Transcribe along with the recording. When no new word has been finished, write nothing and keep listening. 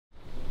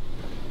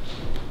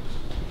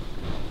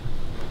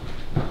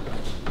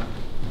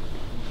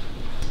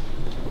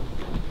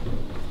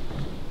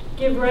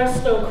Give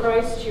rest, O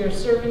Christ, to your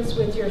servants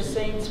with your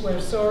saints, where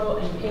sorrow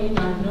and pain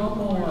are no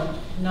more,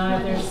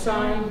 neither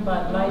sign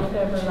but life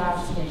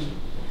everlasting.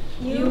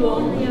 You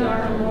only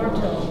are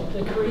immortal,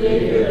 the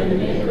creator and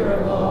maker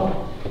of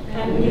all,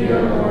 and we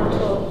are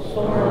mortal,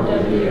 formed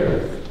of the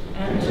earth,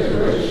 and to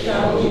earth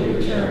shall we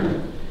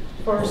return.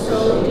 For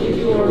so did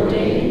you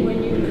ordain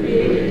when you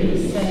created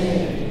me,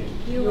 saying,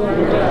 You are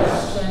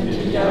dust, and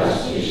to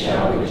dust you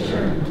shall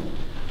return.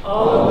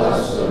 All of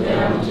us go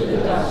down to the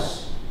dust,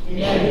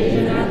 yet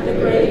even at the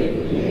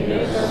grave we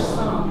make our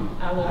song,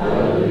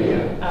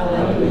 Alleluia,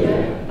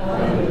 Alleluia,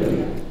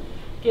 Alleluia.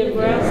 Give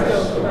rest,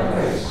 O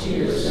Christ, to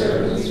your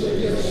servants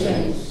with your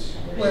saints,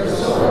 where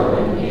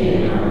sorrow and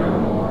pain are no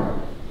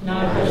more,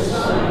 neither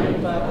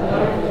sign but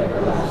life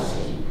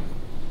everlasting.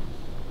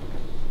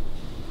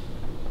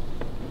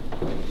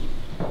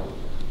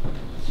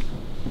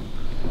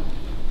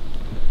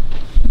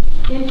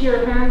 Into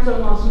your hands, O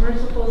most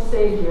merciful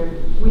Savior,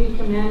 we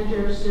commend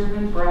your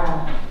servant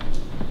Brad.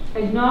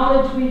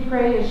 Acknowledge, we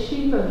pray, a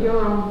sheep of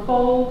your own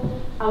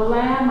fold, a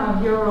lamb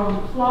of your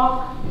own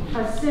flock,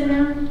 a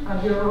sinner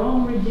of your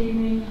own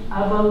redeeming,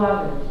 a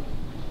beloved.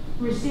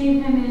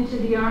 Receive him into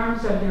the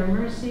arms of your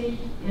mercy,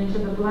 into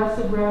the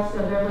blessed rest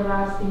of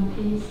everlasting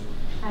peace,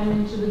 and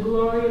into the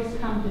glorious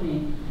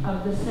company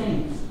of the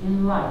saints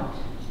in light.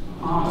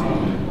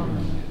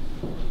 Amen.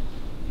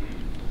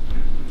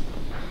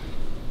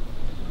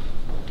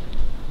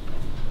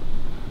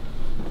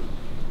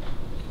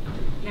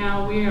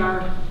 Now we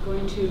are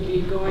going to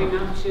be going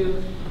up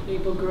to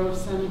Maple Grove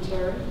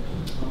Cemetery,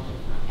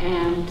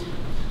 and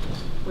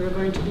we're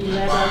going to be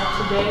led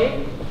up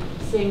today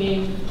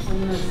singing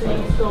When the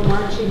Saints Go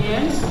Marching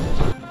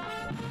In.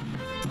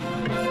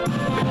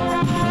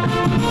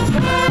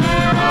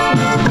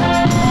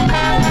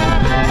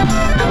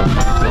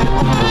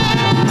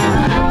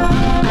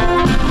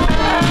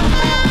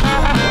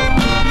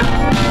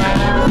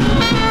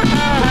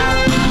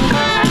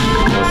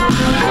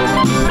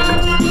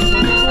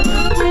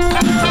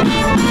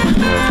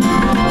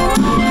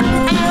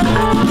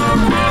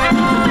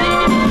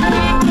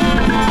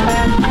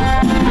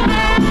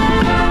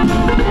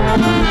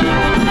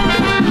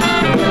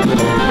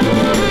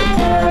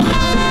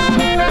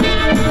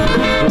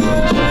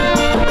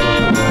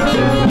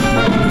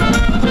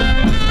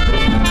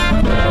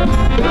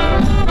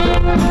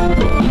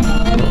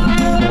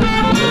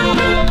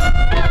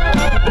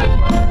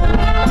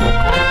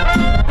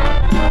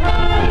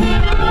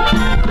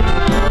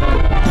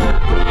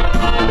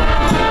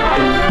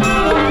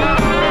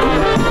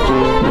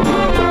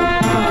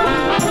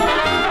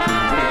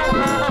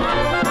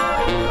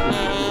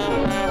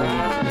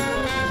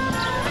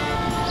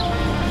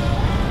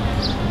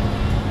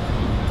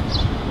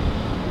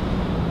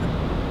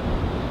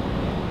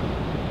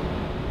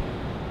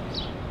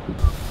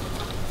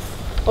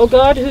 O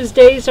God, whose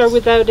days are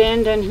without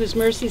end and whose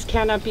mercies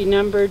cannot be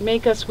numbered,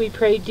 make us, we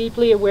pray,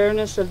 deeply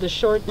awareness of the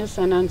shortness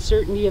and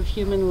uncertainty of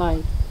human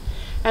life.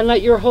 And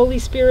let your Holy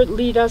Spirit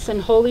lead us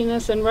in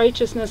holiness and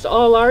righteousness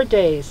all our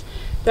days,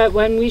 that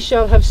when we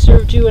shall have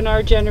served you in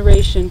our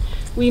generation,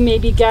 we may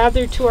be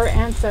gathered to our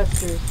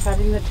ancestors,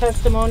 having the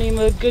testimony of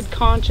a good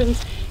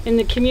conscience, in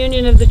the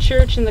communion of the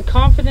church, in the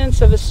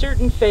confidence of a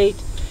certain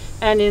fate,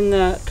 and in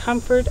the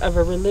comfort of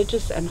a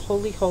religious and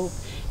holy hope,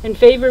 in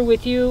favor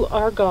with you,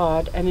 our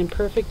God, and in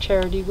perfect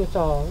charity with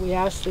all. We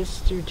ask this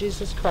through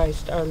Jesus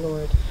Christ, our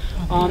Lord.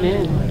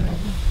 Amen.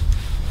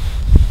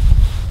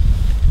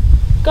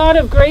 God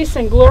of grace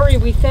and glory,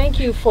 we thank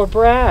you for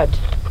Brad,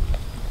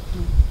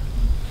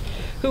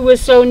 who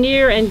was so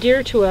near and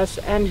dear to us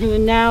and who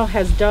now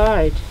has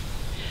died.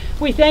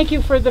 We thank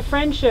you for the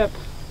friendship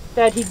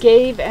that he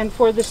gave and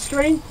for the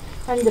strength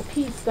and the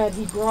peace that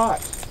he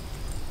brought.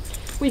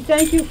 We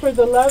thank you for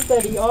the love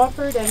that he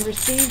offered and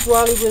received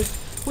while he was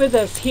with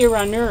us here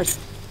on earth.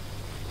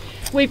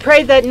 We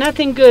pray that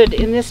nothing good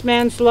in this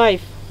man's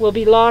life will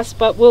be lost,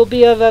 but will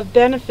be of a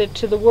benefit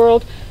to the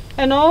world,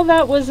 and all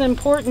that was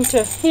important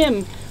to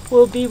him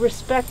will be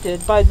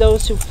respected by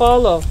those who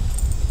follow,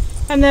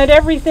 and that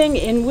everything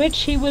in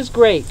which he was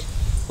great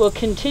will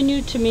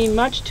continue to mean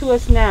much to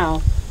us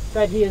now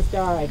that he has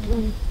died.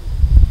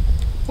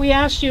 We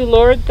ask you,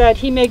 Lord, that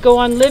he may go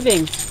on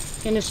living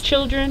in his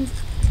children,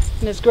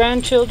 in his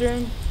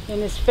grandchildren, in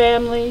his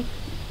family,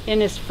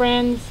 in his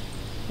friends,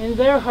 in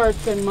their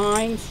hearts and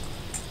minds,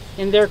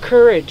 in their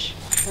courage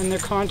and their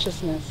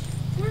consciousness.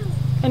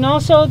 And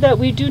also that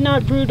we do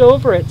not brood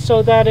over it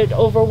so that it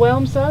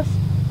overwhelms us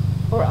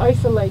or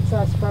isolates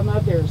us from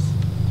others.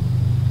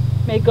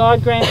 May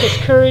God grant us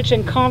courage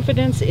and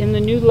confidence in the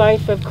new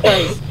life of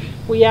Christ.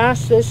 We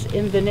ask this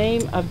in the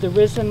name of the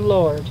risen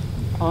Lord.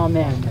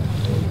 Amen.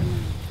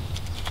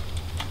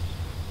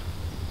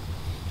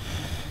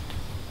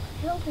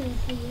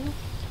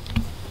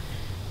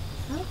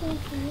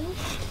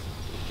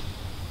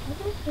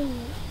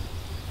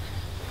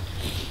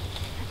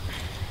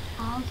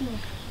 I'll do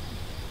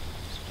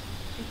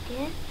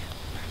it.